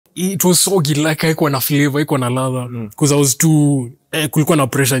it was soggy, like haikuwa na flavor, haikuwa na ladha. Because I was too, kulikuwa na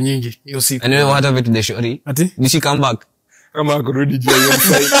pressure nyingi. Hiyo siku. And then what happened to the shorty? Ati? Did she come back? Kama akurudi juu ya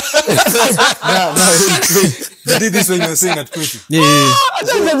side. You did this when you were saying at 20. Yeah.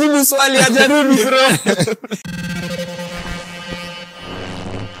 Acha jibu swali ajarudi bro.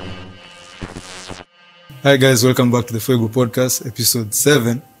 Hi guys, welcome back to the Fuego Podcast, episode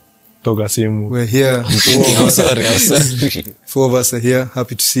 7. Toga simu. We're here. I'm sorry. 4 of us are here.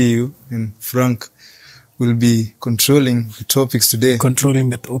 Happy to see you. And Frank will be controlling the topics today. Controlling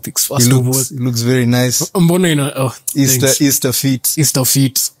the topics first of all. He looks very nice. Mbona Easter feet. Easter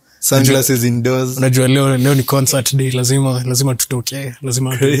feet. Sunglasses indoors. Unajua leo ni concert day, lazima tutoke,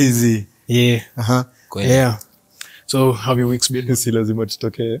 lazima Crazy. Yeah. Yeah. So how your weeks been? Si lazima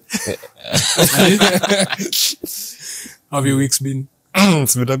tutoke. How your weeks been?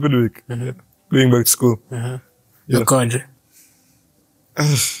 It's been a good week. Going back to school. Your college.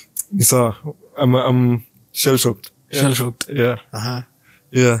 So I'm shell shocked. Shell shocked. Yeah.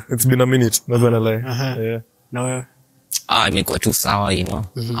 Yeah, it's been a minute, not gonna lie. Yeah. No. Imekuwa tu sawa, you know.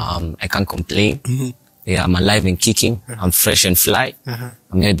 I can't complain. Yeah, I'm alive and kicking. I'm fresh and fly.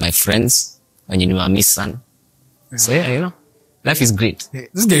 I'm here with my friends. And you know, I miss son. So yeah, you know, life is great.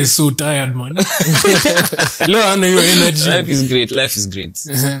 This guy is so tired, man. Low on your energy. Life is great.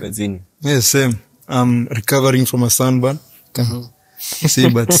 That's in. Yeah, same. I'm recovering from a sunburn. See,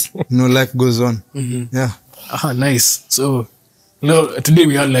 but life goes on. Yeah. Nice. So, today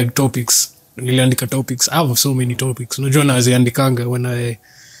we had like topics. Niliandika topics. I have so many topics. Unajua naziandikanga when I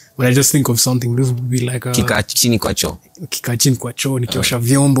just think of something, this would be like Kika chini kwa choo. Kika chini kwa choo, nikiosha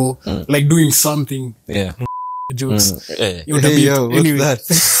vyombo, like doing something. Yeah. Jokes. Hey, yo, what's anyway. that?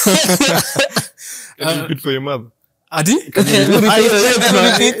 Can you repeat for your mother? Adi?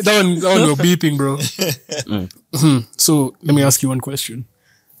 That one you're beeping, bro. So, let me ask you one question.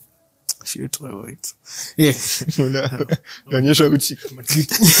 Shit, wait. Yeah. Naonyesha uchi.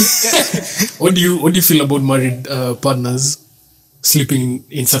 What do you feel about married partners sleeping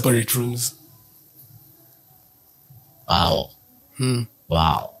in separate rooms? Wow.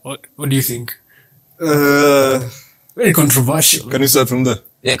 Wow. What do you think? Very controversial. Can you start from there?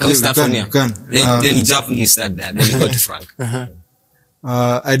 Yeah, can we start from here? Can. Then you jump, you start there. Then you go to Frank.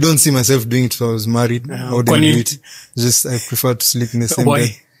 I don't see myself doing it if I was married. I wouldn't do it. Just, I prefer to sleep in the same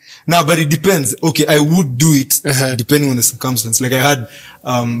bed. No, but it depends. Okay, I would do it depending on the circumstance. Like I had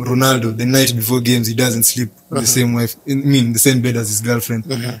Ronaldo, the night before games, he doesn't sleep with the same wife, the same bed as his girlfriend.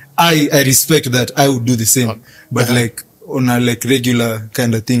 I respect that. I would do the same. But like on a like regular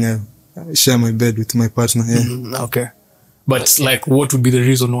kind of thing, I share my bed with my partner. Yeah. Okay. But like, what would be the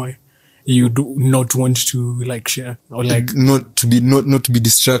reason why you do not want to like share or like not to be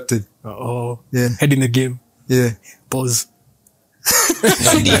distracted? Yeah. Head in the game. Yeah. Pause.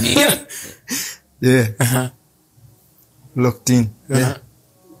 Yeah. Locked in. Yeah.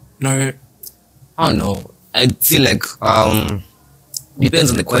 No. I don't know. I feel like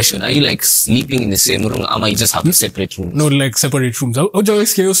depends on the question. Are you like sleeping in the same room, or you just have separate rooms? No, like separate rooms. How do you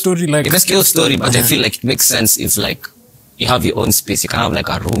scale your story? Like it's a scale story, but I feel like it makes sense if like you have your own space. You can have like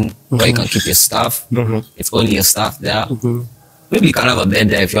a room where you can keep your stuff. It's only your stuff there. Maybe you can have a bed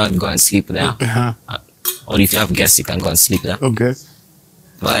there if you want to go and sleep there. Or if you have guests, you can go and sleep there. Okay.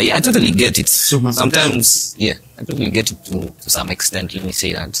 But yeah, I totally get it. Sometimes, yeah, I totally get it to some extent. Let me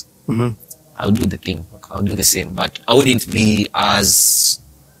say that. I'll do the thing. I'll do the same. But I wouldn't be as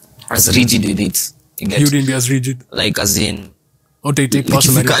rigid with it. You wouldn't be as rigid? Like as in... Or take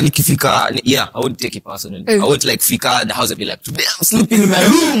personally? Yeah, I would take it personally. I would like fika the house and be like, today I'm sleeping in my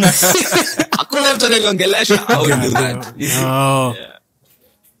room. I wouldn't do that. Oh.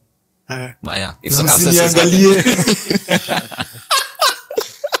 Yeah. But yeah, if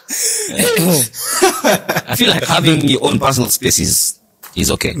I feel like having your own personal space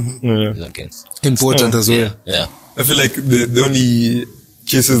is okay. It's okay. Important as well. Yeah. I feel like the only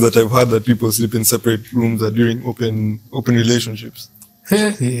cases that I've had that people sleep in separate rooms are during open relationships.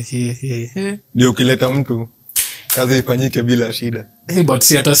 Ndio ukileta mtu kazi ifanyike bila shida. But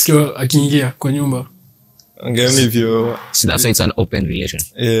si atasikio akiingia kwa nyumba. Angalia hivyo. So that's why it's an open relation.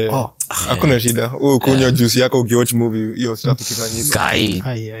 Yeah. Hakuna shida. Kunywa juice yako ukiwatch movie, hiyo stuff ikifanyika.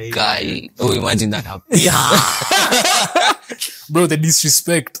 Guy. Oh, imagine that happen. Yeah. Bro, the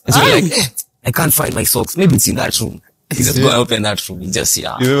disrespect. So like, I can't find my socks. Maybe it's in that room. You just go and open that room. You just,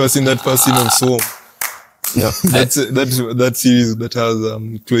 yeah. You've ever seen that first scene of Swarm? Yeah. That's that series that has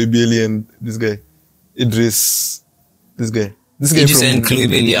Chloe Bailey and this guy. Idris. This guy from Chloe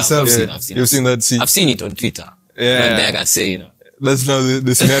Bailey. I've seen that scene. I've seen it on Twitter. Yeah. I can say, you know. That's now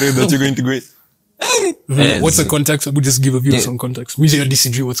the scenario that you're going to go in. What's the context? I would just give a view of some context. We say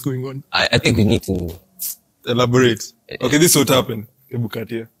DCG, what's going on? I think we need to Elaborate. Okay, this is what happened. Then I go to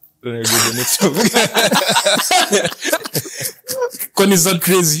the next topic. When is that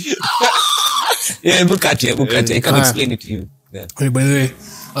crazy? Bukati. I can explain it to you. Yeah. By the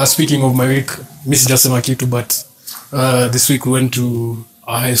way, speaking of my week, Miss Jasema Kitu, but this week we went to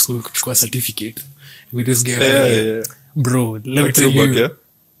our high school to a certificate with this guy. Yeah. Bro, let me tell you,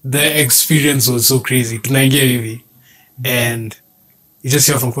 the experience was so crazy. Tunaingia hivi, and you just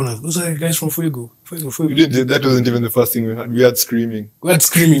hear from corners, those are guys from Fuego. That wasn't even the first thing we had. We had screaming. We had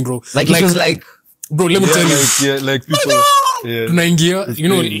screaming, bro. Like it was like, bro, let me tell you. Like people. Yeah. Tunaingia, you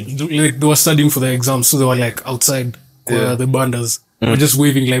know, like they were studying for the exams, so they were like outside the bandas. We're just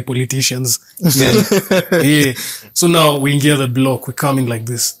waving like politicians. Yeah. So now we get the block. We're coming like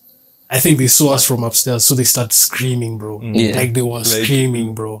this. I think they saw us from upstairs, so they start screaming, bro. Yeah. Like they were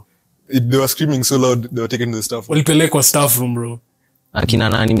screaming, bro. They were screaming so loud, they were taking the stuff. Walipelekwa staff room, bro. akina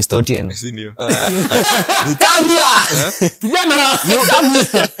nani Mr. Otieno. Senior.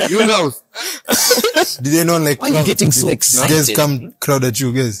 Did they not like Why are you getting so excited? guys come crowd at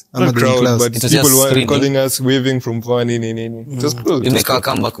you guys? I'm Not not in crowd, class. but It was people just were screening. calling us, waving from far. It was cool. You make our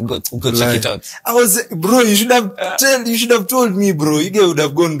comeback, go check it out. I was, bro, you should have told me, bro. You guys would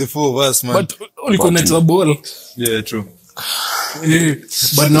have gone the four of us, man. But only connect the ball. Yeah, true. Yeah.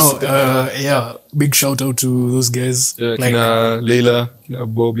 But no, yeah, big shout out to those guys. Yeah, Like, Kina Leila, Kina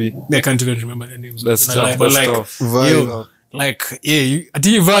Bobby. I can't even remember their names. That's But tough, like, that's but like, tough. yo, like, yeah,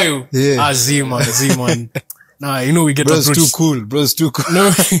 Ati Vayo. Yeah. Z-man. Nah, you know, we get Bro's approached. too cool. Bro's too cool. No,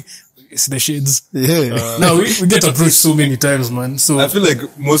 it's the shades. Yeah. No, we get approached so many times, man. So, I feel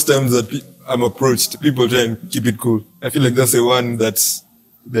like most times that I'm approached, people try and keep it cool. I feel like that's the one that's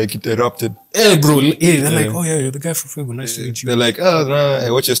like it erupted. hey, bro, they're like, oh yeah, you're the guy from Fuego. Nice to meet you. They're like, oh, no, I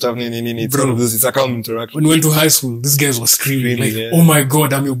watch your stuff. It's Bro. one of those, it's a calm interaction. When we went to high school, these guys were screaming, like, Yeah. oh my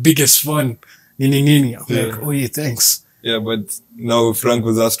God, I'm your biggest fan. Nini. I'm Yeah. like, oh yeah, thanks. Yeah, but now Frank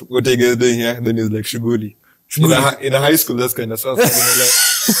was asked, what are you guys doing here? Then he's like, Shuguli. In a high school, that's kind of sus.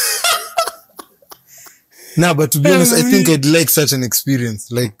 Nah, but to be honest, I think I'd like such an experience.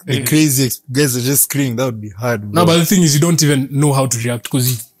 Like the crazy guys are just screaming. That would be hard, bro. No, but the thing is, you don't even know how to react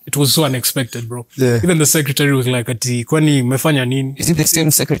because it was so unexpected, bro. Yeah. Even the secretary was like, ati, kwani mmefanya nini? Is it the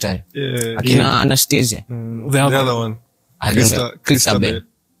same secretary? Yeah. Akina Anastasia. The The other. other one. I don't know. Christabel.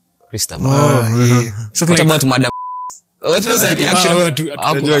 Oh, yeah. So What like, about Madam? What was the reaction?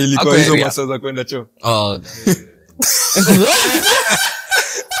 Najua ilikuwa hizo masaa za kwenda choo. Oh,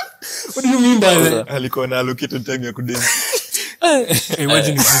 what do you mean by that? Alikuwa na allocated time ya kudance.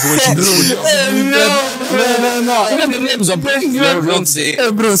 Imagine if he's watching this. even the names are breaking. Don't say.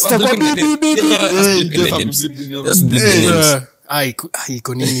 Bro, stop.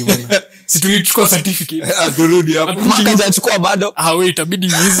 Iko nini bwana? Si tulichukua certificate. Turudi hapo. Makajachukua bado. Wait, itabidi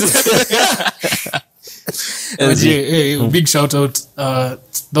niuze. But yeah, big shout out. That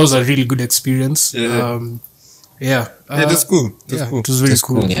was a really good experience. Yeah. Yeah. Yeah, that's cool. That's Yeah, cool. it was really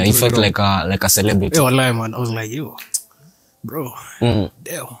cool. Yeah, he felt like a celebrity. Yo, lie, man. I was like, yo, bro,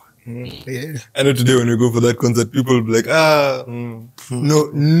 damn. Yeah. I know today when we go for that concert, people will be like,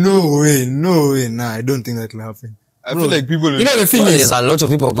 No way. Nah, I don't think that will happen. I feel like people will, You know, the thing There's is, a lot of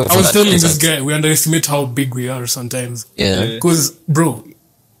people going I for was that telling this concert. guy, we underestimate how big we are sometimes. Yeah. Because, bro,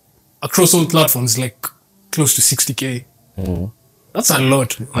 across all platforms, like, close to 60K. That's a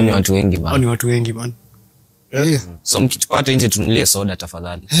lot. Oni watu wengi man. Only watu wengi, man. Yeah. So mkitupata nje tunulie soda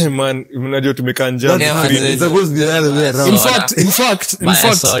tafadhali. hey man, unajua tumekaa njaa. Yeah, man, It's supposed to be the other way around. In fact, Buy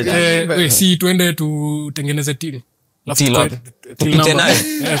a soda. si tuende tutengeneze till. Alafu Till tukwe- wapi? till Tupite number. nayo?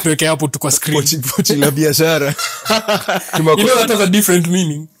 Yeah, tuweke hapo tu kwa screen. Pochi la biashara. You know that has a different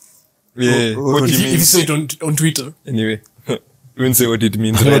meaning. Yeah, what If it you means. say it on Twitter. Anyway, we won't say what it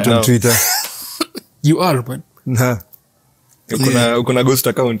means Not right on now. Twitter. You are, man. Nah. Uko na ghost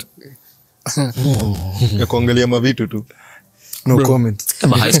account. Ya kuangalia mavitu tu. No comment.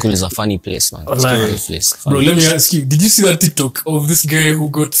 But high school is a funny place, man. It's a Wallahi. funny place. Bro, let me ask you, did you see that TikTok of this guy who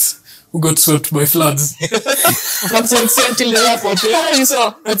got swept by floods? That's what sent till the airport. Yeah, you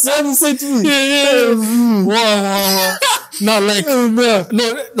saw. That's what he said to me. Yeah. Wow. No, like,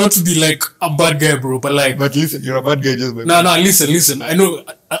 no, not to be like a bad guy, bro, but like, But listen, you're a bad guy just by no, listen. I know,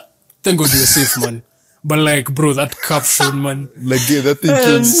 thank God you're safe, man. But like, bro, that caption, man. like yeah, that thing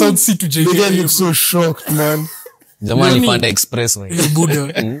came. South Sea to The guy JK. looks so shocked, man. Jamani Nani? Panda Expressway.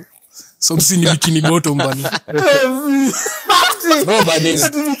 Buddha. South Sea ni bikini bottom, man. No, but there's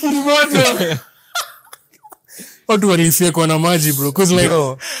Watu walifyekwa na maji, bro. Cause like,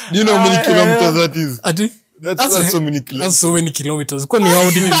 Do you know how many kilometers that is? ati, That's so many kilometers. that's so many kilometers. Kwani how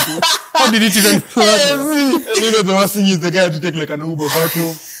did it How did it even And you know, the worst thing is the guy had to take like an Uber back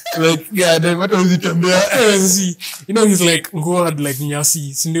home. Like, yeah, then what was it there? see, you know, he's like, go had like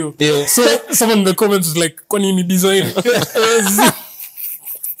nyasi, sindio? Yeah. So someone in the comments was like, kwani ni design?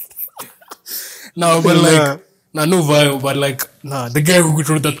 No, but like, nah, no vibe, but like, nah, the guy who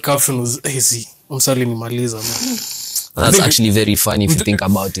wrote that caption was easy. I'm sorry, ni maliza, man. That's actually very funny if you think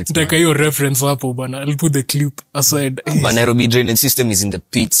about it. Like your reference hapo, but I'll put the clip aside. But Nairobi drainage system is in the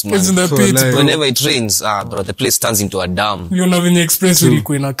pits, man. It's in the pit, like- bro. Whenever it rains, bro, the place turns into a dam. Uliona venye express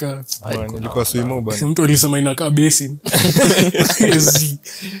ilikuwa inakaa. Man, ilikuwa swimo bana. Mtu alisema inakaa basin. Easy.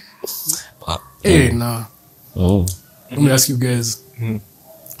 Nah. Oh. Let me ask you guys.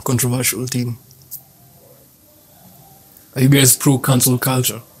 Controversial thing. Are you guys pro cancel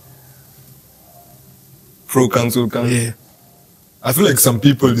culture? Pro cancel culture. Yeah. I feel like some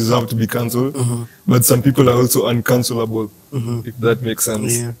people deserve to be cancelled, but some people are also uncancelable, if that makes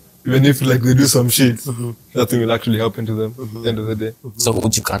sense. Yeah. Even if like they do some shit, nothing will actually happen to them at the end of the day. So who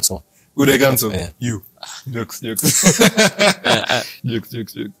would you cancel? Would I cancel? Yeah. You. Jokes. Jokes.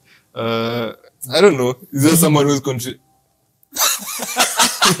 I don't know. Is there someone who's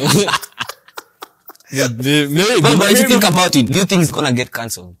Yeah, maybe. But if you think about it, do you think he's gonna get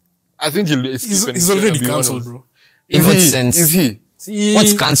cancelled? I think He's already cancelled, bro. In what sense? Is he?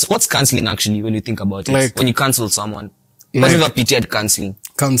 What's cancelling actually when you think about it? Like- when you cancel someone. What's ever pitied cancelling?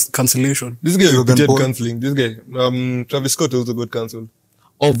 Cancellation. This guy Logan did Paul. cancelling. This guy, Travis Scott also got cancelled.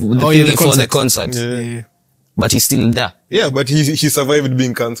 Oh, the Oh, thing yeah, the before the concert. concert. Yeah. But he's still there. Yeah, but he survived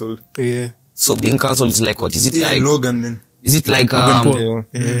being cancelled. Yeah. So being cancelled is like what? Is it like Logan, man. is it like Paul.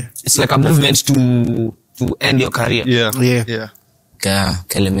 Yeah. it's like a movement to end your career? Yeah. Yeah.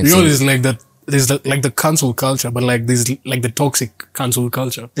 Okay, let me You know, see. there's like that. There's like the cancel culture, but like there's like the toxic cancel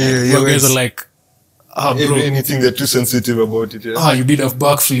culture. Yeah, Where guys it's- are like, bro, Anything they're too sensitive about it. Yeah. you did a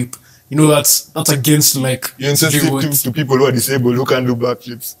backflip. You know, that's against like. You're insensitive viewers. to people who are disabled who can't do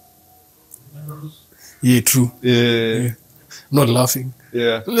backflips. Yeah, true. Yeah. Not laughing.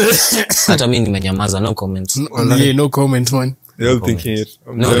 Yeah. Hata mimi nimenyamaza, no comments. Yeah, no comment, man. They're all thinking it.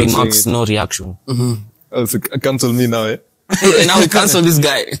 No remarks, no reaction. Also, cancel me now, eh? And now we cancel this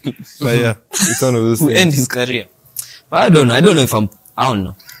guy. But yeah, it's one of those Who things. end his career. But I don't know if I don't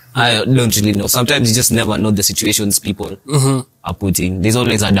know. I don't really know. Sometimes you just never know the situations people are put in. There's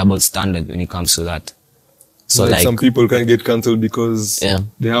always a double standard when it comes to that. So like some people can get cancelled because Yeah.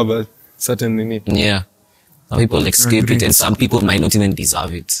 they have a certain need. yeah. Some people escape it and some people might not even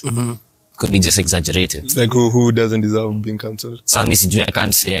deserve it. Could be just exaggerated. Like who doesn't deserve being cancelled? Some sijui, I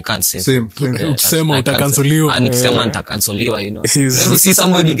can't say. Same. Ukisema I can't say. utakansoliwa. Nikisema nitakansoliwa, you know. Yes. When you see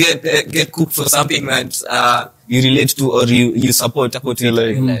somebody get cooked for something that you relate to or you support, you're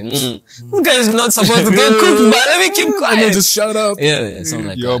like, this guy is not supposed to get cooked, but let me keep I know, quiet. just shut up. Yeah, something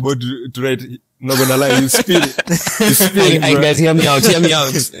like You're that. about to write, not gonna lie, you spill it. You spill it, I bro. guys, hear me out.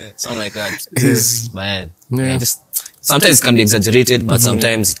 Yeah, something like that. Yes. Man, Yeah. sometimes it can be exaggerated, but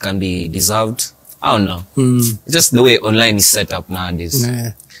sometimes it can be deserved. I don't know. It's just the way online is set up nowadays.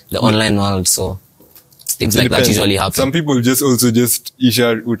 Yeah. The online world, so things like that Depends. usually happen. Some people just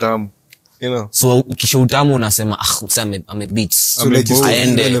isha utamu, you know. So ukisha utamu unasema I'm a bitch. So like it's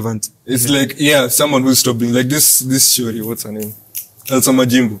Aende. irrelevant. It's like, yeah, someone who stopped being like this shori, what's her name? Elsa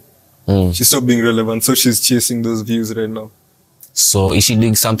Majimbu. She stopped being relevant, so she's chasing those views right now. So is she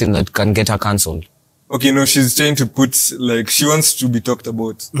doing something that can get her cancelled? Okay, no, she's trying to put, like, she wants to be talked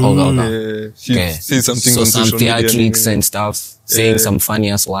about. She Okay. says something So on some social media. theatrics and stuff, saying some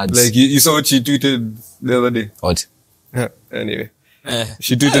funny ass words. Like, you saw what she tweeted the other day. What? Yeah, anyway.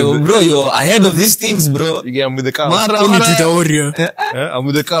 She tweeted, Hey, bro, you're ahead of these things, bro. yeah, I'm with the car. Only Twitter warrior. Yeah, I'm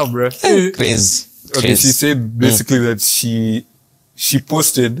with the car, bro. Crazy. Okay, she said basically that she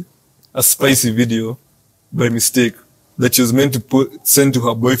posted a spicy video by mistake that she was meant to send to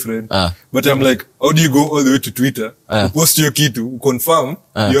her boyfriend. But I'm like, how do you go all the way to Twitter, post your key to confirm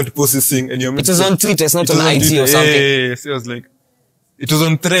you want to post this thing, and you're meant It was to- on Twitter, it's not It was on IG Twitter. or something. Yeah. So I was like, it was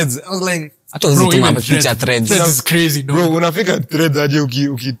on Threads. I was like, I thought it was Even a picture threads. Threads is crazy, bro, dog. unafika Threads aje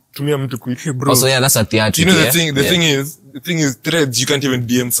ukitumia mtu quick. Bro. Also, yeah, that's a theatric. You know yeah? the thing is Threads, you can't even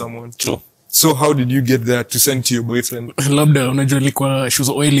DM someone. True. So how did you get there to send to your boyfriend? Labda unajua ilikuwa she was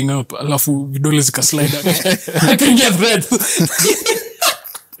oiling up alafu vidole zikaslide. I can get red.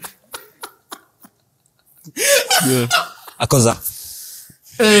 Akoza.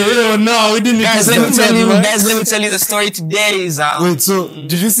 Hey, no, we didn't Guys, let me tell you the story today is Wait, so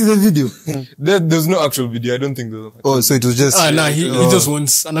did you see the video? There's no actual video. I don't think there's. Oh, so it was just nah, he just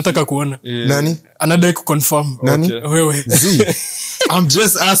wants anataka kuona. Nani? Anadai kuconfirm. Nani? Okay. Wewe. Z. I'm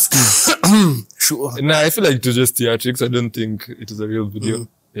just asking. Sure. Nah, I feel like it was just theatrics. I don't think it was a real video.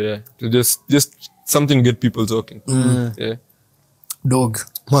 Yeah. To just something to get people talking. Yeah. Dog.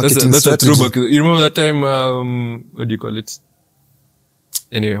 Marketing That's a strategy. throwback. You remember that time, what do you call it?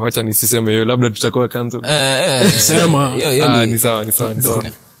 Anyway, wacha nisiseme hiyo, labda tutakuwa cancel. Sema. Ni sawa.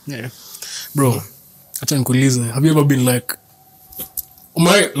 Yeah. Bro, acha nikuulize, have you ever been like,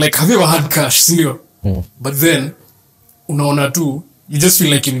 have you ever had cash, sindio? But then, unaona tu, you just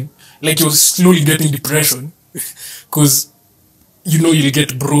feel like you're slowly getting depression. Cause, you know you'll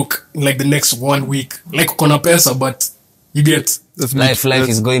get broke in like the next 1 week. Like, ukona pesa, but you get... Life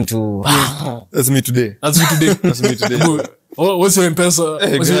is going to... That's me today. That's me today. Bro, what's your M-Pesa?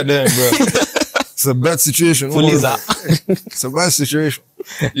 Hey, goddamn, bro. It's a bad situation. Fuliza. It's a bad situation.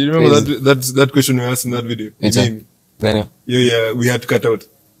 You remember that question we asked in that video? Which one? Yeah, we had to cut out.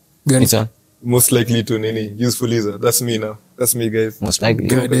 Which one? Most likely to use Fuliza. That's me now. That's me, guys. Most likely.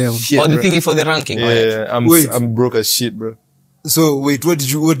 Goddamn. Oh, the thinking for the ranking. Yeah, I'm broke as shit, bro. So wait, what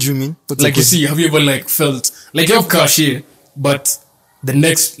do you mean? Like you see, have you ever like felt like you have cash here, but the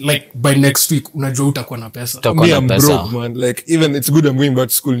next by next week unajua utakuwa na pesa. Me, I'm broke, man. Like even it's good I'm going back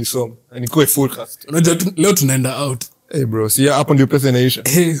to school ni some and ikuwe forecast. Unajua leo tunaenda out. Hey bro, see hapo ndio pesa inaisha.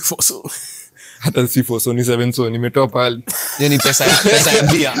 Hey, so Hata si for so ni 7 so nimetoa pale. Hiyo ni pesa ya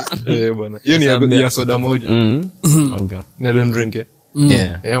bia. Bwana. Hiyo ni ya soda moja. Okay. I don't drink it.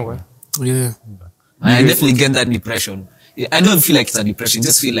 Yeah. Man. yeah. I definitely get that depression. I don't feel like it's a depression.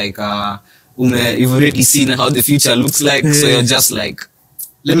 Just feel like you've already seen how the future looks like. So you're just like,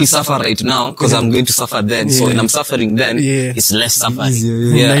 let me suffer right now because I'm going to suffer then. So when I'm suffering then, it's less suffering.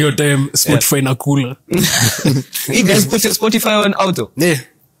 Easier, Na hiyo time Spotify na cooler. You guys put your Spotify on auto. Yeah.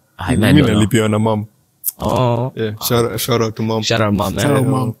 I Mimi don't know. nalipia na mom. Oh. Yeah, shout out to mom. Shout out, mom. Shout out,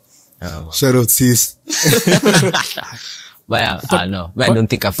 mom. Shout out sis. But I know. But I don't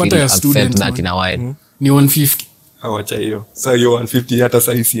think I've But a felt student, that man. in a while. Ni 150 Awacha hiyo. Sasa hiyo 150 hata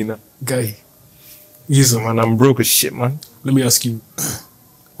sasa sina. guy. Yes, Man, I'm broke as shit, man. let me ask you.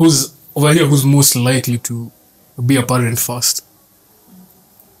 Who's over here who's most likely to be a parent first?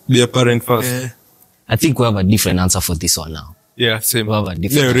 Be a parent first. Yeah. I think we have a different answer for this one now. Yeah, same. We have a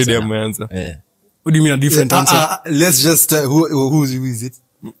different Yeah, already answer have my now. answer. Yeah. What do you mean a different answer? Let's just who is it?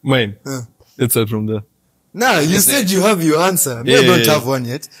 Mine. Let's start from there. Nah, you said you have your answer. Me, Yeah, I don't yeah. have one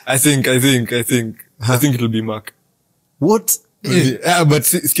yet. I think it'll be Mark. What? But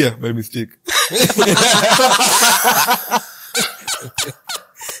scare by mistake.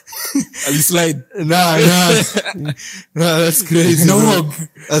 I'll slide. Nah, that's crazy. No. Bro.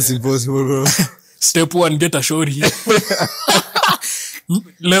 That's impossible, bro. Step 1, get a shorty.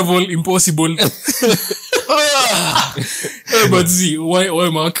 Level impossible. But see, why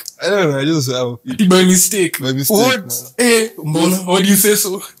Mark? I don't know. I just By mistake. by mistake. What? Man. Hey, Mbona, why do you say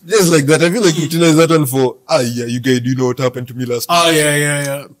so? Just like that. I feel like Mutinda is that one for. Yeah, you guys, do you know what happened to me last week?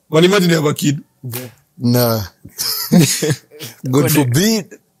 Yeah. Man, imagine you have a kid. Nah. God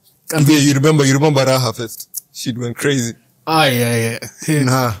forbid. Yeah, you remember Raha Fest? Shit went crazy. Yeah. Hey,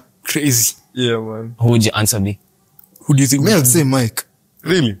 Nah. crazy. Yeah, man. Who would you answer me? Who do you think? Me, I'd say Mike.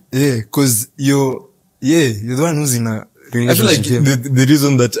 Really? Yeah, cause you're the one who's in a I feel like relationship. the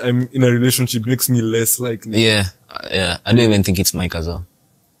reason that I'm in a relationship makes me less likely. Yeah. I don't even think it's Mike as well.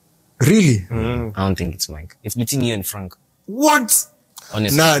 Really? I don't think it's Mike. It's between you and Frank. What?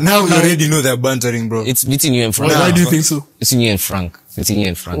 Honestly. Nah, now we already know they're bantering, bro. It's between you and Frank. Why do you think so? Between you and Frank. Between you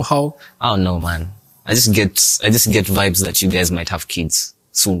and Frank. How? I don't know, man. I just get vibes that you guys might have kids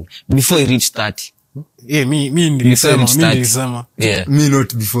soon. Before you reach 30. Yeah, me Before you reach 30. nilisema. Yeah. Me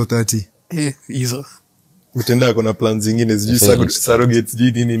not before 30. Eh, hizo. Mutenda kuna plans zingine sijui surrogates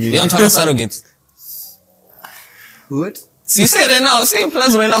sijui nini. You don't have a surrogate. What? So you say right now, same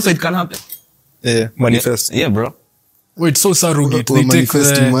plans right now so it can happen. Yeah, manifest. Yeah, bro. Wait, so surrogate. We're They take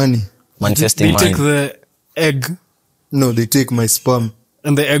manifesting money. Manifesting they mind. take the egg No, they take my sperm.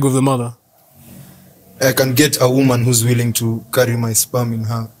 and the egg of the mother. I can get a woman who's willing to carry my sperm in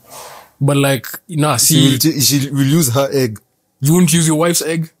her. But like, nah, She see, she will use her egg. you won't use your wife's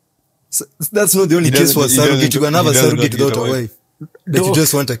egg? So that's not the only He case for a doesn't- he surrogate. You can have a doesn't surrogate get without a a wife. That you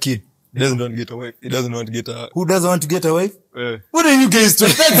just want a kid. He doesn't want to get a wife. He doesn't want to get a. Who doesn't want to get a wife? Yeah. What are you guys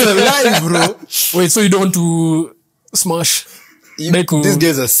doing? That's a lie, bro. Wait, so you don't want to smash? Like, These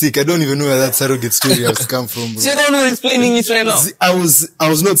guys are sick. I don't even know where that surrogate story has come from, So bro. you don't know explaining it right now. See, I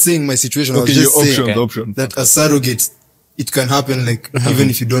was not saying my situation. I Okay, was just your saying options. that a surrogate, it can happen like even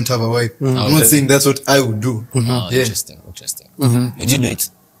if you don't have a wife. I'm not Okay. saying that's what I would do. Oh, Yeah. interesting. Would you do it?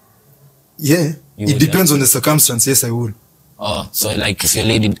 Yeah. You It would, depends on the circumstance. Yes, I would. Oh, so like if your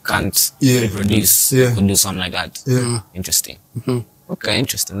lady can't Yeah. reproduce, Yeah. you could do something like that. Yeah. Interesting. Okay,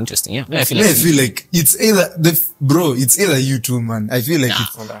 interesting. Yeah. I feel like it's either you two, man. I feel like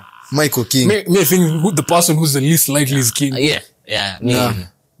it's Michael King. Me, I think the person who's the least likely is King. Yeah.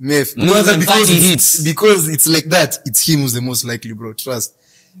 Because it's like that. It's him who's the most likely, bro. Trust.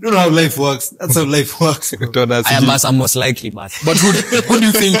 You don't know how life works. That's how life works. I'm most likely, but who do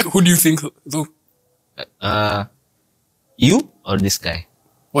you think though? You or this guy?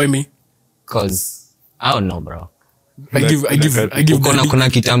 Why me? Cause I don't know, bro. I give kuna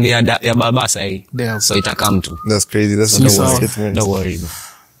kitambi ya baba sahi. So ita come to. That's crazy. That's don't worry, bro.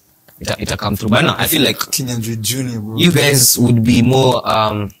 Ita come through. But no, I feel like Kinyanjui Junior, bro. You guys would be more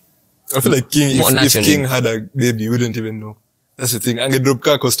I feel like King, if King had a baby, you wouldn't even know. That's the thing. Angedrop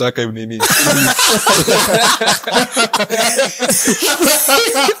ka Costa Rica hivi nini.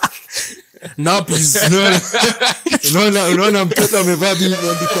 No, please. No, mtoto amevaa bibi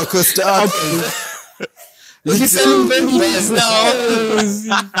kwa Costa Rica. Listen, babies now.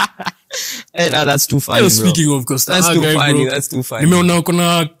 Hey, that's too funny, bro. Speaking of Costa Rica, that's too funny. Nimeona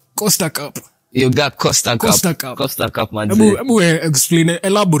kuna Costa Cup. You got Costa Cup, man. Explain,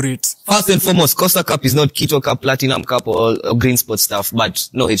 elaborate. First and foremost, Costa Cup is not Keto Cup, Platinum Cup, or Green Sport stuff, but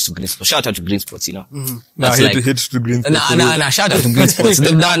no hate to Green Sports. Shout out to Green Sports, you know. That's hate to Green Sports. Nah, shout out to Green Sports.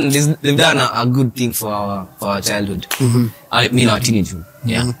 They've done a good thing for our childhood. I mean, our teenagehood.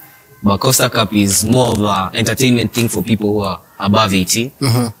 Yeah. But Costa Cup is more of an entertainment thing for people who are above 18.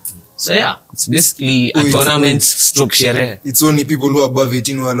 So yeah, it's basically a tournament stroke share. It's only people who are above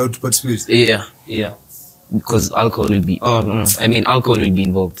 18 who are allowed to participate. Yeah. Because alcohol will be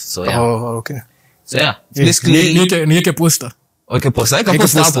involved. So yeah. Oh, okay. So yeah, it's basically niweke poster. Okay, poster.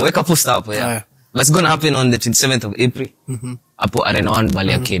 Weka poster hapo, yeah. That's going to happen on the 27th of April. Hapo Arena 1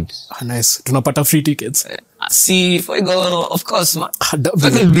 Bali Arcade. Nice. Tunapata free tickets. See, if we go, of course, man.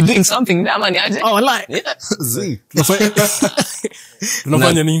 We'll be doing something there, man. Oh, lie. Yeah.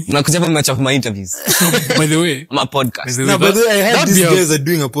 Tunafanya nini? Unakuja hapa match of my interviews. By the way. My podcast. No, by the way, I heard these guys are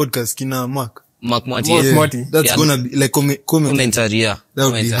doing a podcast. Kina Mark Mwati. That's gonna be like commentary, yeah. That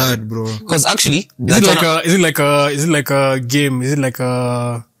would be hard, bro. Because actually, is it like a game? Is it like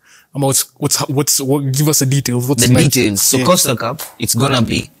a what give us a detail. What's the details? So Costa Cup, it's gonna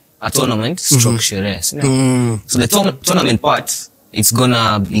be a tournament stroke sherehe. So the tournament part, it's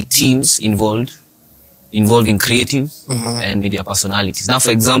gonna be teams involved in creative and media personalities. Now,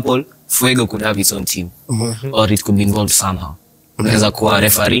 for example, Fuego could have its own team, or it could be involved somehow. There's kuwa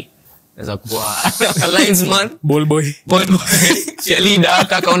referee, there's kuwa linesman, ball boy, cheerleader,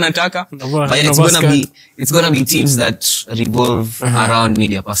 taka unataka. But it's gonna be teams that revolve around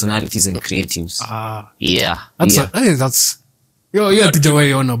media personalities and creatives. Yeah. That's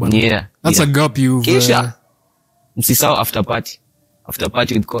tujawahi ona bana. Yeah. That's a gap you've msisao after party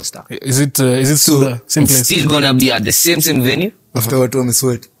with Costa. Is it still the same place? Still gonna be at the same venue after watu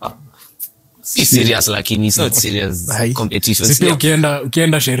wamesweat. It's serious, lakini it's not serious competition. Sisi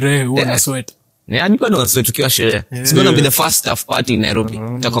ukienda sherehe huwa na sweat. Yeah, niko na sweat tukiwa sherehe. It's gonna be the first tough party in Nairobi.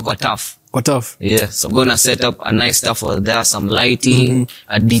 Itakuwa kwa tough. Kwa tough. Yeah, so I'm gonna set up a nice stuff for there, some lighting,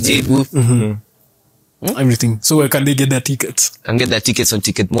 a DJ booth. Everything. So where can they get their tickets? Can get their tickets on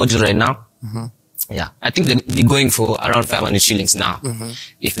Ticket Mojo right now. Yeah, I think they're going for around 500 shillings now.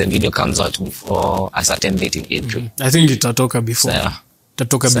 If the video comes out before a certain date in April. I think itatoka before.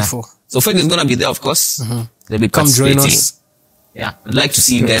 Before. So Fred is gonna be there, of course. They'll be come join us. Yeah, I'd like to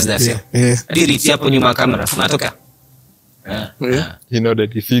see you guys there. Yeah. Hadi reach hapo nyuma camera. Unatoka? Yeah. You know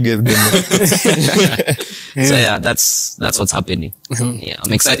that if you guys get So yeah, that's what's happening. Yeah,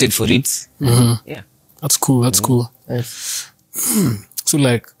 I'm excited for it. Yeah. That's cool. So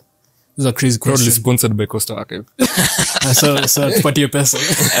like, this is a crazy question. Proudly sponsored by Costa Archive. So tupatie pesa.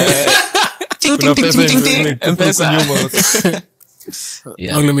 Ting. Pesa.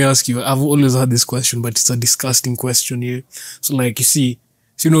 Now let me ask you, I've always had this question, but it's a disgusting question here. So like,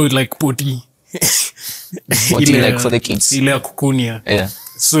 like poti. Poti like for the kids. Ile ya kukunia. Yeah.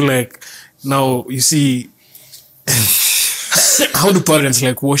 So like, now you see, how do parents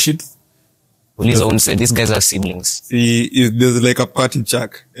like wash it? Police own said these guys are siblings. See, there's like a party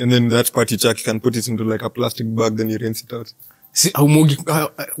chuck, and then that party chuck you can put it into like a plastic bag, then you rinse it out. See, haumwagi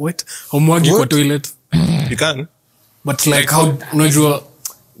kwa toilet. You can. But like how unajua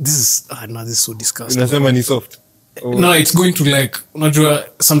this is so disgusting. Unasema ni soft. No, it's going to like unajua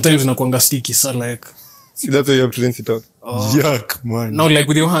sometimes inakuanga sticky, so like see that's why you have to rinse it out. Yuck, man. Now like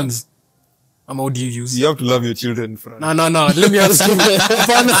with your hands. How do you use? You have to love your children, friend. No. Let me ask you.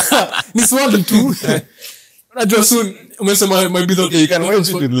 Ni swali tu. Unajua soon umesema might be okay, you can wash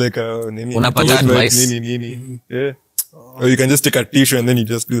it with like a unapata advice. Nini. Yeah. Or you can just take a tissue and then you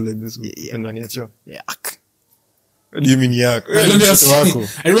just do like this and then you Yuck. What do you mean yak? Let me ask Wako. you.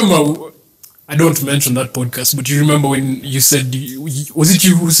 I remember, I don't mention that podcast, but you remember when you said, was it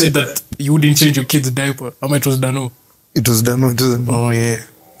you who said that you wouldn't change your kid's diaper? How much was Dano? It was done. It wasn't. Oh, yeah.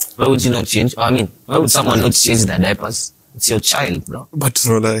 Why would you not change? I mean, why would someone not change their diapers? It's your child, bro. But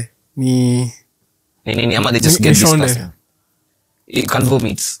No lie. me, They just Me- get me Sean disgusting. You can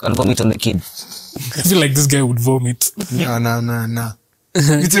vomit on the kid. I feel like this guy would vomit. Nah.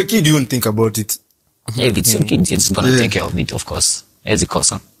 It's your kid, you won't think about it. Yeah, if it's your kid, it's gonna Yeah. take care of it, of course. As it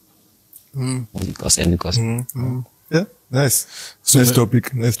costs, huh? As it costs. Yeah, nice. Nice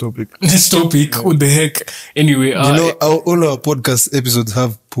topic. This topic, what the heck? Anyway, You know, all our podcast episodes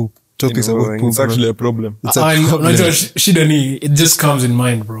have poop. Topics about poop. It's actually a problem. It's a problem. shida ni, it just comes in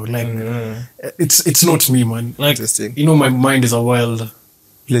mind, bro. Like, it's not me, man. Like, Interesting. you know, my mind is a wild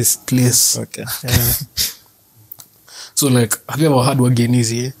Place. place. Okay. Yeah. So, like, have you ever had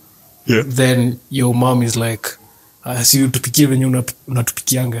wagenizi? Yeah. Then your mom is like, si utupikie venye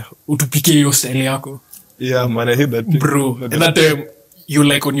unatupikianga. Utupikie hiyo style yako. Yeah, man, I hate that. Bro, and that time, you're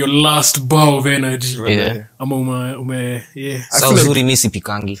like on your last bar of energy. Yeah. Ama yeah. Sa uzuri mi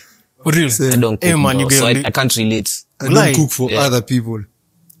sipikangi. For real? I don't cook, Hey, man, bro, you so get I can't relate. I don't Lie. cook for Yeah. other people.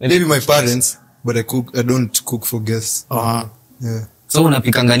 Maybe my parents, but I don't cook for guests. Yeah. So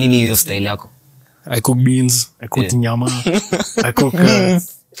unapikanga nini hiyo style yako? I cook beans. I cook Yeah. nyama. I cook.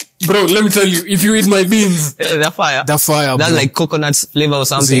 Bro, let me tell you, if you eat my beans, They're fire. they're fire. That's bro. like coconut flavor or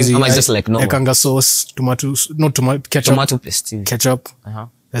something. Easy. Am I just like no? Ekanga sauce, tomatoes, not tomato, ketchup. Tomato paste. Ketchup.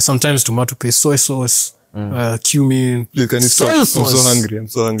 Uh-huh. Sometimes tomato paste, soy sauce, cumin. Please, can you stop? Soy I'm sauce.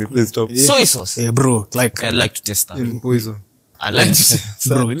 so hungry. Please stop. Soy sauce. Yeah, bro, like, I'd like to taste that. Poison. I like to taste.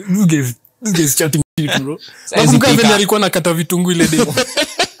 bro, this guy's chatting shit, bro. Size Nakumbuka pika. venye alikuwa nakata vitunguu ile day.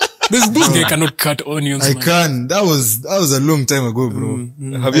 This guy cannot cut onions, I man. can. That was a long time ago, bro.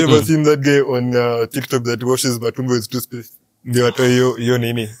 Have you ever seen that guy on TikTok that washes matumbo with toothpaste? Ndio atoe hiyo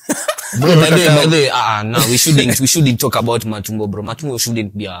nini? Bro, by the way, no, we shouldn't talk about matumbo, bro. Matumbo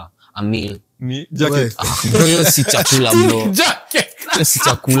shouldn't be a meal. Ni jacket. Bro, hiyo si chakula, bro. Jacket. Hiyo si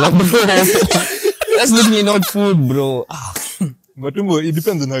chakula, bro. That's literally not food, bro. Matumbo, it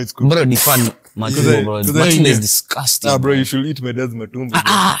depends on how it's cooked. Bro, define matumbo, bro. Cause Matumbo is disgusting. Bro, you should eat my dad's matumbo.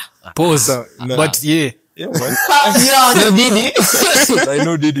 Pause. Nah. But yeah. Yeah, man. Yeah, Didi. I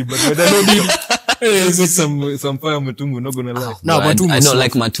know Diddy, but my dad know Diddy. Hey, some fire matumbo, not gonna lie. No, Bro, I matumbo don't sauce.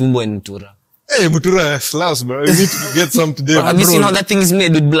 like matumbo and mutura. Hey, Mutura slaps, bro. You need to get some today. Have you seen how that thing is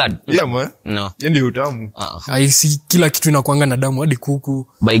made with blood? Yeah, man. No. Yendi utamu. I see kila kitu inakuanga na damu hadi kuku.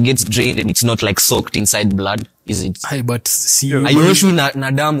 But it gets drained and it's not like soaked inside blood, is it? Hai, but see. Haioshwi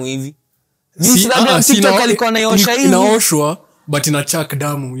na damu hivi. Jinsi labda si TikTok alikuwa anaiosha hivi. inaoshwa, but inachak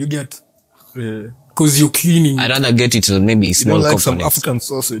damu, you get? Yeah. Cause you're cleaning. I'd rather get it to maybe You small don't like some components. African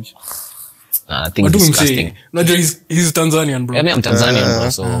sausage? I think What do you disgusting. say? Unajua he's Tanzanian, bro. I mean, I'm Tanzanian, bro,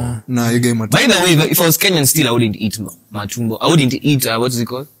 so. Nah, you get my By the way, if I was Kenyan still, I wouldn't eat matumbo. I wouldn't eat, what is it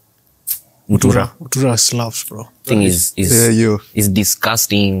called? Mutura. Mutura slaps, bro. Thing is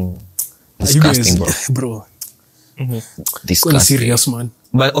disgusting. Disgusting, bro. Bro. Going Disgusting. serious, man.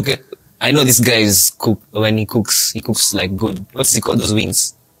 But okay, I know this guy is when he cooks like good. What's it called? Those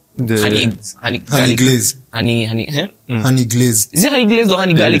wings? honey glaze. Honey, Honey glaze. Is it honey glazed or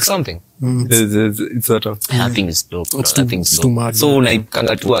honey garlic something? It's sort of. That thing is dope. Bro. It's That too- thing is it's dope. too mad, So like,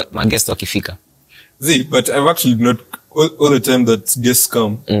 kangatua, magest wakifika. See, but I've actually not all the time that guests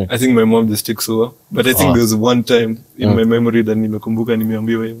come. I think my mom just takes over. But I think there was one time in my memory that nimekumbuka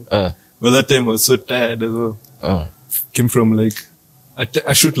nimeambiwa hivyo. But that time I was so tired as well. Came from like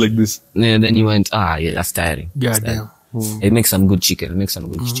I shoot like this. Yeah, then you went, yeah, that's tiring. Yeah, That's damn. tiring. It makes some good chicken.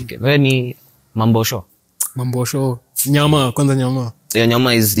 chicken. When mambosho. Mambosho. Nyama, kwanza nyama. Yeah,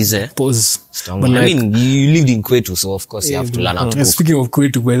 nyama is Pause. strong. But I like- mean, you lived in Kwetu, so of course you have to learn how to cook. Speaking of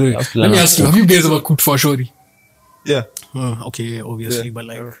Kwetu, by the way, have to let learn me how ask to you, have you guys ever cooked for Shori? Yeah. Okay, yeah, obviously, but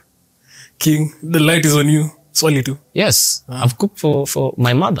like, King, the light is on you. Swali too. Yes, I've cooked for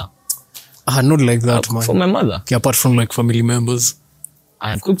my mother. Not like that, man. For my mother. Okay, apart from like family members.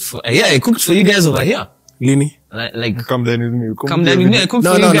 I cooked for you guys over here. Lini? Like Come down with me. come down with me. I cooked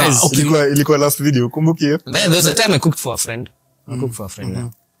No, for no, you no. guys. Okay. Ilikuwa last video. Kumbuki hiyo. There was a time I cooked for a friend. I cooked for a friend. Yeah.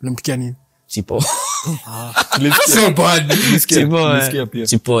 Unampikia nini? Chipo. That's not bad. Nilisikia pia.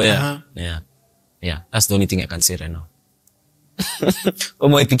 Chipo, yeah. Yeah. That's the only thing I can say right now.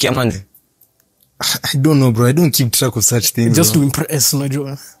 Umewaipikia manzi? I don't know, bro. I don't keep track of such things. Just bro. to impress,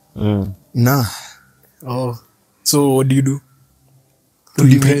 unajua. Nah. Oh. So what do you do? To do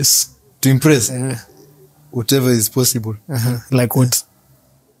you mean? impress. To impress. Yeah. Whatever is possible. Like what?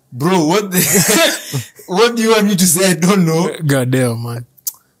 Bro, what what do you want me to say? I don't know. God damn, man.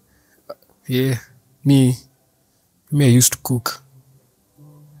 Yeah. Me. Me, I used to cook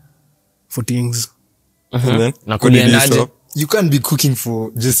for things. And then, Na what did you kuliendaje? stop? You can't be cooking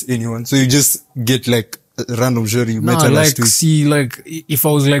for just anyone. So you just get like a random jury you met Nah, her like, last week. see, like, if I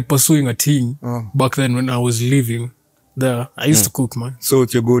was like pursuing a thing Oh. back then when I was living there, I used to cook, man. So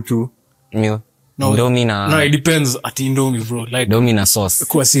what's your go-to? Meal. No, Indomie No, it na depends at Indomie, bro. Like, Indomie na sauce.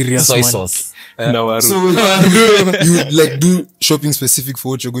 kuwa serious, Soy man. sauce. Nawaru. So you would like do shopping specific for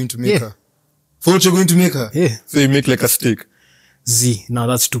what you're going to make Yeah. her. For what you're going to make her. Yeah. So you make like a steak. Z. No,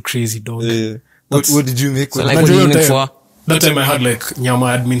 that's too crazy, dog. Yeah. What did you make? So like what do Majority you of make time- for? That time I had like nyama,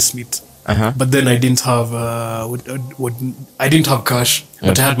 I had mincemeat. Uh-huh. But then I didn't have I didn't have cash,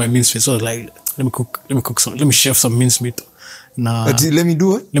 but I had my mincemeat. So I was like, let me cook some, let me chef some mincemeat. Nah, Let me do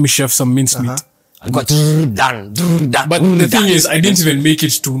what? let me chef some mincemeat. I got done. But the thing is, I didn't even make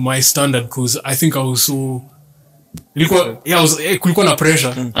it to my standard because I think I was so. Kulikuwa na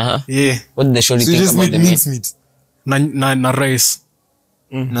pressure. Uh-huh. Yeah. What did the shorty So you think just about made the meal? mincemeat. Na rice.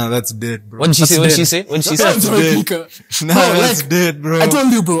 Nah, that's dead, bro. What did she say? That's What did she dead. say? What did she That's say? dead. Nah, Bro, that's like, dead, bro. I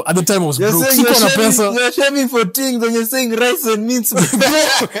told you, bro, at the time I was broke. Sikuwa na pesa. you're shaming for things and you're saying rice and mincemeat.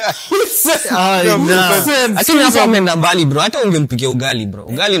 Lakini hapo ameenda mbali bro. Hata ungempikia ugali bro.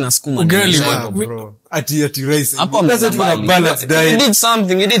 Ugali na sukuma. Ugali, ni man. bro. Bro. Ati rice. Hapo That's ameenda what mbali. balance You diet. did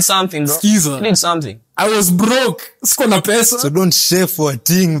something bro. Skiza. You did something. I was broke. Sikuwa na pesa. So don't share for a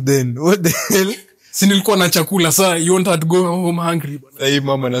thing then. What the hell? Si nilikuwa na chakula saa you want her to go home hungry bwana. Hey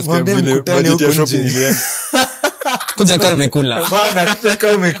mama nasikia Mwambie vile mkutane budget ya huko shopping nje. ilienda. Kuja kama umekula. Bana, tutaka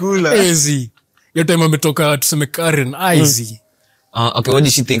umekula. Easy. Yo time ametoka tuseme Karen easy. Okay, what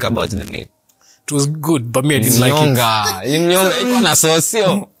did she think about the meal? It was good but me I didn't like it. Nyonga. Iko na sauce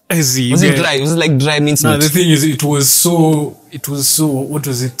sio? Easy. Was it yeah. dry? It was like dry mince Nah, the meat. thing is it was so what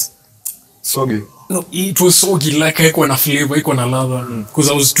was it? Soggy. No, it was soggy like haikuwa na flavor, haikuwa na ladha because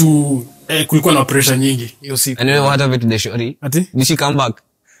I was too kulikuwa na pressure nyingi hiyo siku. Anyway, what happened to the shorty? Ati? Did she come back?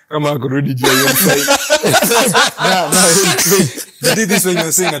 Kama akurudi juu ya hiyo side. Wait. You did this when you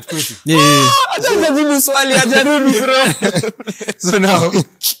were saying at Kwetu. Yeah. Acha nijibu swali ajarudi bro. So now,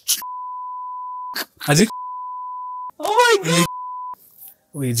 Ati? Oh my god.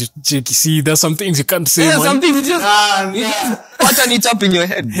 Wait, check. See, there's some things you can't say, There's man. something you just what an it up in your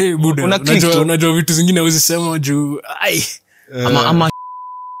head. Hey, Buddha. Una click tu. Unajua vitu zingine hawezi sema juu. Ai. Ama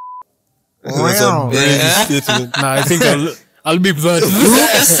That's a very statement. Nah, I think I'll beep that.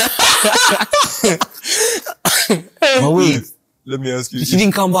 but wait. Let me ask you. she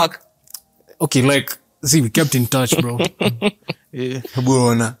didn't come back. Okay, like, see, we kept in touch, bro. Yeah. Hebu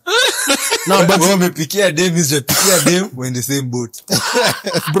ona. No, but Wewe umepikia dem, is pikia dem, we're in the same boat.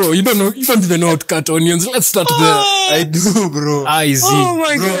 bro, you don't even know how to cut onions. Let's start there. I do, bro. Easy. Oh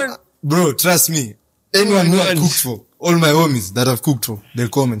my Bro, god. bro, trust me. Anyone who I've cooked for, all my homies that I've cooked for, they'll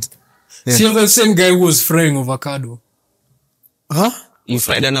comment. Yeah. See, the same guy who was frying avocado. Huh? You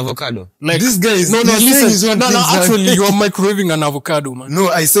fried an avocado. Like This guy is- no, he's saying he's listen. one No, thing, sir. actually, you're microwaving an avocado, man. No,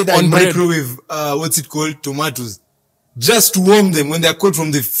 I said I On bread. microwave, what's it called? Tomatoes. Just to warm them when they're cold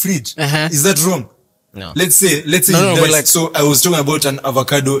from the fridge. Uh-huh. Is that wrong? No. Let's say No, you no, but dice- like- so I was talking about an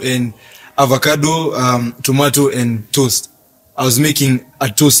avocado, tomato and toast. I was making a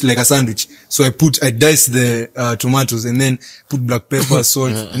toast like a sandwich. So I diced the tomatoes and then put black pepper,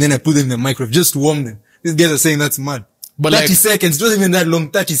 salt, and then I put them in the microwave just to warm them. These guys are saying that's mad. But 30 like- seconds, it wasn't even that long,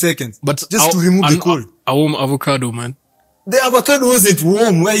 30 seconds. But just to remove the cold. A warm avocado, man. The avocado wasn't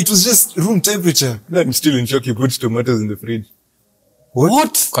warm, it was just room temperature. I'm still in shock you put tomatoes in the fridge.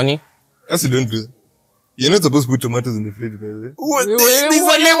 What? Connie? Yes, you don't do that. You're not supposed to put tomatoes in the fridge, by the way. What? There's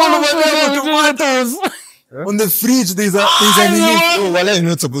a level of tomatoes. On the fridge, there's a limit. Oh, well, you're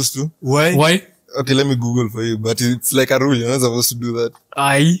not supposed to. Why? Why? Okay, let me Google for you, but it's like a rule. You're not supposed to do that.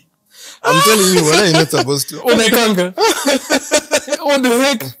 Aye. I'm telling you, well, you're not supposed to. Unaikanga. What the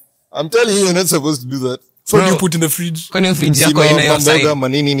heck? I'm telling you, you're not supposed to do that. So what do you put in the fridge? Kwani fridge yako Sima, ina hiyo mamboga, side?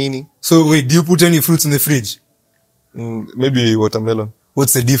 manini, nini. So wait, do you put any fruits in the fridge? Maybe watermelon.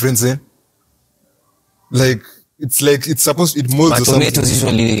 What's the difference then? It's supposed, it molds But or something. tomatoes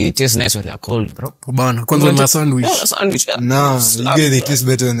usually taste nice when they're cold, bro. Bana, kwanza na sandwich. Yeah, sandwich. Yeah. Nah, you Slap. get they taste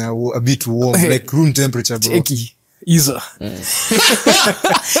better when they're a bit warm, Hey. like room temperature, bro. Eki. Isa.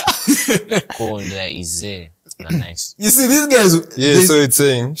 Cold there is not nice. You see, these guys, Yeah, they- so it's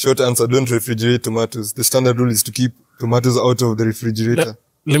saying, short answer, don't refrigerate tomatoes. The standard rule is to keep tomatoes out of the refrigerator.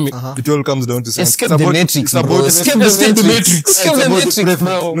 Let me. It all comes down to science. Escape It's the about- matrix, it's bro. about- Escape Escape the matrix. Escape the matrix,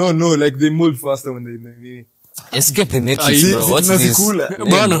 bro. No, like they mold faster when they Escape the matrix, Aye. bro. What's It's this? cooler.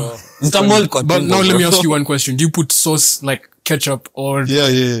 Bana. It's a mold But content, now let bro. me ask you one question. Do you put sauce like ketchup or Yeah.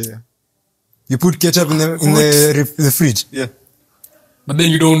 you put ketchup in the fridge. Yeah. but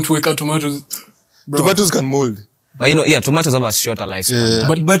then you don't wake up tomatoes? Bro. Tomatoes can mold. But you know, yeah, tomatoes have a shorter lifespan.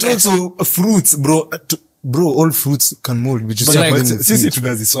 Yeah. But also fruits, bro. Bro, all fruits can mold, which is But like, Sisi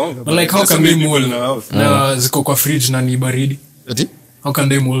tunazisonga. But like, how can they mold? Na ziko kwa fridge na ni baridi. Ati? How can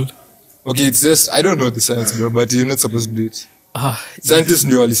they mold? Okay, it's just, I don't know the science, bro, but you're not supposed to do it. Scientists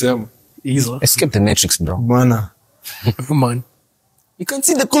ndio walisema. Easy. Escape the matrix, bro. Bana. Man. You can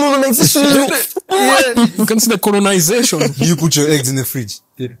see the colonization. You can see the colonization. Do you put your eggs in the fridge?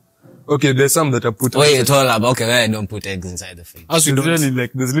 Yeah. Okay, there's some that are put. Wait, hold up. Okay, I don't put eggs inside the fridge. As you don't.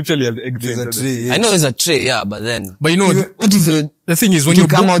 There's literally an egg There's a tray. tray, yeah. I know it's a tray, yeah, but then. But you know, What if the thing is when you you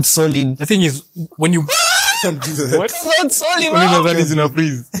come out solid? the thing is when you Not solid, Only bro. that is in a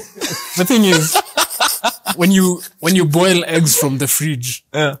freeze. the thing is when you boil eggs from the fridge,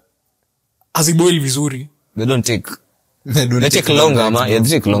 Yeah. aziboil vizuri. They don't take. I don't They eat take boiled longer, eggs, man. bro. Yeah, they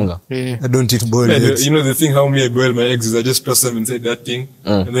take longer. I don't eat boiled And eggs. you know the thing how me I boil my eggs is I just toss them inside that thing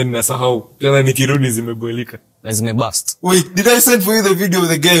and then nasahau. Tena nikirudi zimeboilika. That's me bust. Wait, did I send for you the video of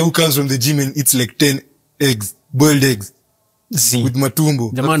the guy who comes from the gym and eats like 10 eggs, boiled eggs, with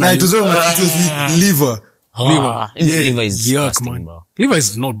matumbo? Jamani, Nah, it was liver. Liver. Liver is Yuck, disgusting, man. bro. Liver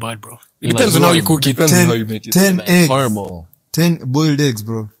is not bad, bro. It Liver depends is on how not you cook it. Depends on how you make it. 10 eggs. Horrible. 10 boiled eggs,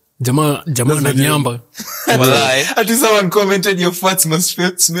 bro. Jamaa na nyamba. Walai. At least someone commented your fats must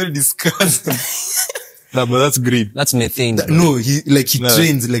smell disgusting. Nah, but that's greed. That's my thing. Bro. No, he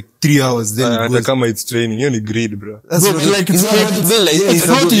trains like 3 hours, then he Hata goes. kama it's training, hiyo ni greed, bro. That's Bro, what like it's It's not built like yeah, it's it's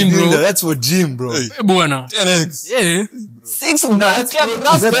not protein, bro. bodybuilder. That's for gym, bro. Bwana. 10 eggs. Yeah. 6 nuts.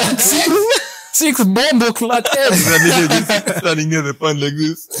 6 bombo clat eggs. Standing near the pan like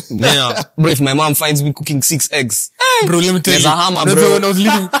this. Yeah. Bro, if my mom finds me cooking 6 eggs, Bro, let me tell There's you. a hammer, That's bro. why when I was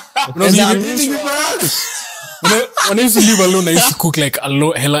living when I used to live alone, I used to cook like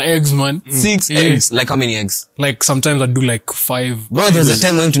hella eggs, man. 6 Yeah. eggs. Like how many eggs? Like sometimes I do like 5. Bro, there was a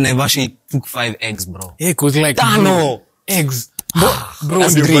time I went to Naivasha and took 5 eggs, bro. Yeah, cause like Tano. eggs. Bro,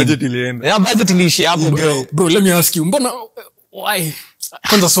 That's Ndio greed. budget ilienda. Yeah, budget ilishi hapo, bro. bro, let me ask you, mbona why?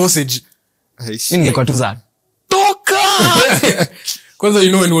 Kwanza sausage. Mimi ningekuwa tu za Toka! Kwanza, you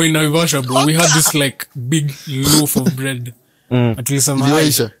know, when we were in Naivasha, bro, we had this like big loaf of bread. At least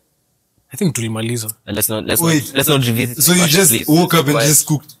Iliwaisha. I think tulimaliza. let's not Wait. revisit. So you just please. woke up and Five. just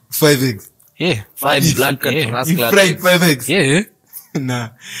cooked 5 eggs. Yeah. 5 blood cut Yeah. rascal. You fried 5 eggs. Yeah. Nah.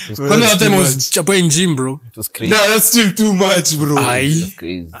 Kwanza that time I was chapa in gym, bro. It was crazy. Nah, that's still too much, bro. Aye.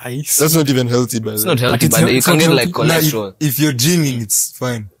 Crazy. Ice. That's not even healthy, by It's the not way. healthy, it's but not- you it's can not get like Nah, cholesterol. if you're gymming, it's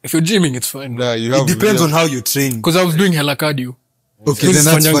fine. If you're gymming, it's fine. Nah, you have. It depends on how you're training. Cause I was doing hella cardio. Okay, This then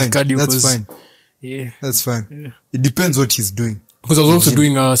that's Fanyang fine. cardio That's was- fine. Yeah. That's fine. It depends what he's doing. Because I was also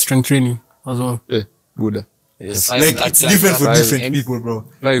doing strength training as well. Yeah, Buddha. Like, it's different for different people, bro.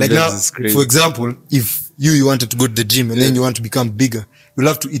 Five Like eggs now, is crazy. for example, if you wanted to go to the gym and then you want to become bigger, you'll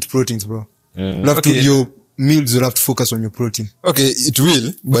have to eat proteins, bro. You'll have to, Okay. your meals, you'll have to focus on your protein. Okay, it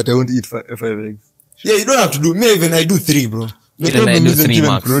will, but I won't eat 5 eggs. Yeah, you don't have to do, me even I do 3, bro. The Even I problem do isn't 3 even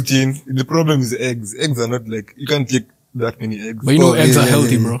max. protein. The problem is eggs. Eggs are not like, you can't take that many eggs. But you know, Oh, eggs yeah, are yeah,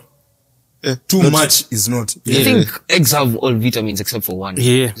 healthy, yeah, bro. Too much is not. I think eggs have all vitamins except for one.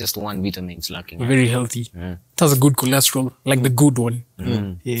 Yeah. Just one vitamin is lacking. Very healthy. It has a good cholesterol, like the good one.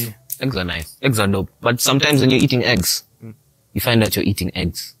 Yeah. Eggs are nice. Eggs are dope. But sometimes when you're eating eggs, you find out you're eating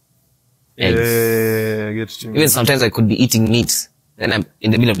eggs. Eggs. Yeah, I get you. Even sometimes I could be eating meat. Then I'm in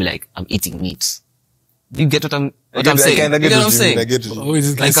the middle of like, I'm eating meat. Do you get what I'm saying? I You get get what I'm I saying? get it. Oh,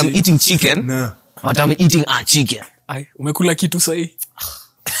 is it Like I'm eating chicken, Nah. but I'm eating a chicken. Ay, umekula kitu sahi.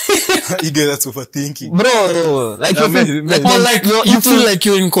 You get that's overthinking. Bro, like Yeah, you feel, maybe- like, Or you're- like you're you feel eating- like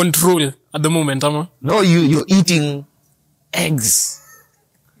you're in control at the moment, ama? no, you're eating eggs.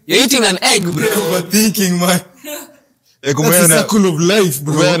 You're eating an egg, bro. Overthinking, man. Eh, That's the kumeona circle of life,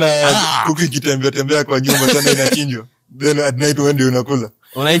 bro. kumeona kuku ikitembea kwa nyumba sana inachinjwa. Then at night uende unakula.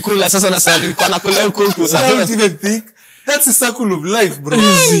 Unaikula sasa unasali kwa nakula kuku I sasa. don't even think. That's the circle of life, bro.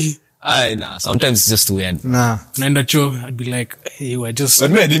 Ay, nah, sometimes it's just weird. Nah. Naenda choo, I'd be like, hey, I just...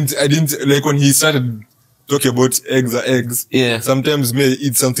 But me, I didn't, like when he started talking about eggs are eggs. Yeah. Sometimes me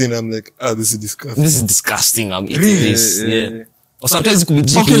eat something, I'm like, this is disgusting. This is disgusting. I'm eating Really? this. Yeah, Yeah. yeah. Or sometimes it could be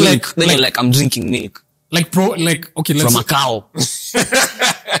drinking Okay, milk. like- Then you're like, I'm drinking milk okay, let's... from a cow.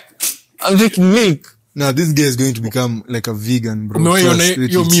 I'm drinking milk. Now this guy is going to become like a vegan, bro. Umewahi Plus, ona hiyo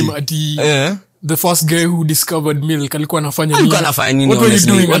wait till meme ati Yeah. the first guy who discovered milk alikuwa anafanya Alikuwa nini? anafanya nini, What were you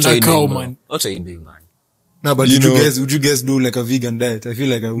honestly? doing What under are a you cow, doing, bro? man? What are you doing, man? Nah, but You would know- you guys do like a vegan diet? I feel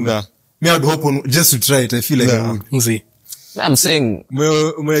like I would. Nah. Me, I'd hop on just to try it. I feel like I Nah. would. See. I'm saying,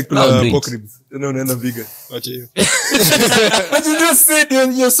 Umekula pork ribs. Unaenda vegan. Wacha hiyo. But you just said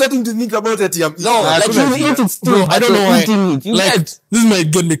you're starting to think about it. no, like you eat it still. Bro, I don't know why. Eating it. You Like, get, this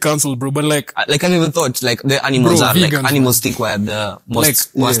might get me cancelled, bro, but like, I never thought, like, the animals Bro, are, vegans, like, animals think we're the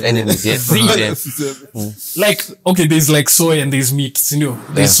worst enemies, yeah. like, okay, there's like soy and there's meat, you know,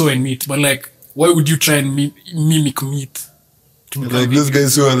 there's soy and meat, but like, why would you try and mimic meat? Like those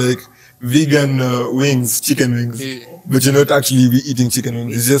guys who are like vegan wings, chicken wings, but you're not actually eating chicken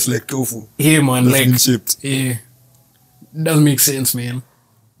wings. It's just like tofu. Yeah, man, That's like, been shaped. yeah, doesn't make sense, man.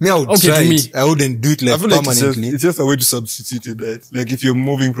 Me, I would Okay, try to me. it. I wouldn't do it I like feel like permanently. it's just a way to substitute it, right? Like if you're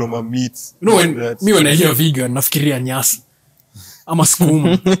moving from a meat. You know, that, when I hear vegan, nafikiria nyasi. Ama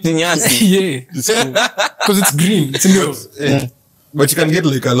skuma. Yeah. Because it's green. It's in your... But you can get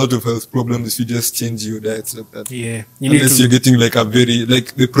like a lot of health problems if you just change your diet like that. Yeah. You need Unless to... you're getting like a very,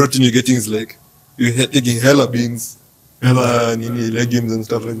 like the protein you're getting is like, you're taking hella beans, hella legumes and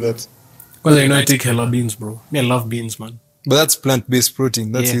stuff like that. Because I know I take hella beans, bro. Me, I love beans, man. But that's plant-based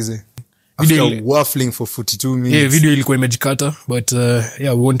protein. That's Yeah. easy. After Video- waffling for 42 minutes. Yeah, video ilikuwa imejikata, but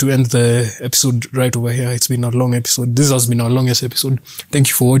yeah, we want to end the episode right over here. It's been a long episode. This has been our longest episode. Thank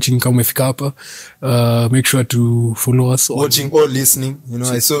you for watching. Kama umefika hapa, make sure to follow us. Watching or listening. You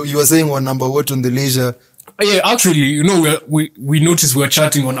know, I saw you were saying one number what on the leisure. Yeah, actually, you know, we noticed we're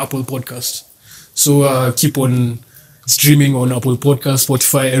chatting on Apple Podcast. So keep on streaming on Apple Podcast,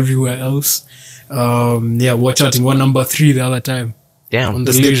 Spotify, everywhere else. Yeah, we're chatting one number 3 the other time. Damn. On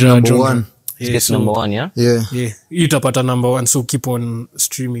the Let's get leisure number genre. 1. Yeah, It's so, number 1, yeah? Yeah. Yeah, itapata number 1. So keep on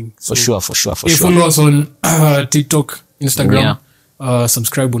streaming. So, For sure. yeah, follow us on TikTok, Instagram.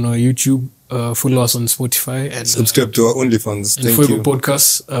 Subscribe on our YouTube. Follow us on Spotify and Subscribe to our OnlyFans. and Thank Fuego you.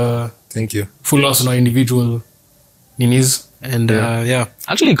 Podcast. Thank you. Follow us on our individual ninis. And yeah,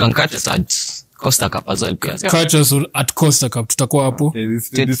 Actually, you can catch us at Costa Cup as well. catch us at Costa Cup. Tutakuwa hapo. Yeah,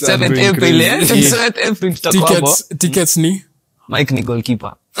 this 7th I'm going April, crazy. yeah? 7th April, tutakuwa hapo. Tickets ni Mike ni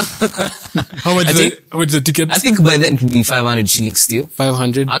goalkeeper. how much? I How much the ticket? I think by then it will be 500 shillings still.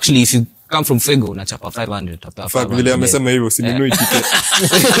 500. Actually, if you come from Fuego, unachapa 500. Utapata Fuck, 500, vile yeah. amesema hivyo, sinunui ticket.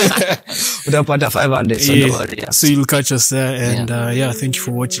 Utapata 500, so don't worry, Yeah. yeah. So you'll catch us there. And yeah, thank you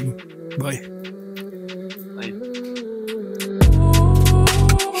for watching. Bye.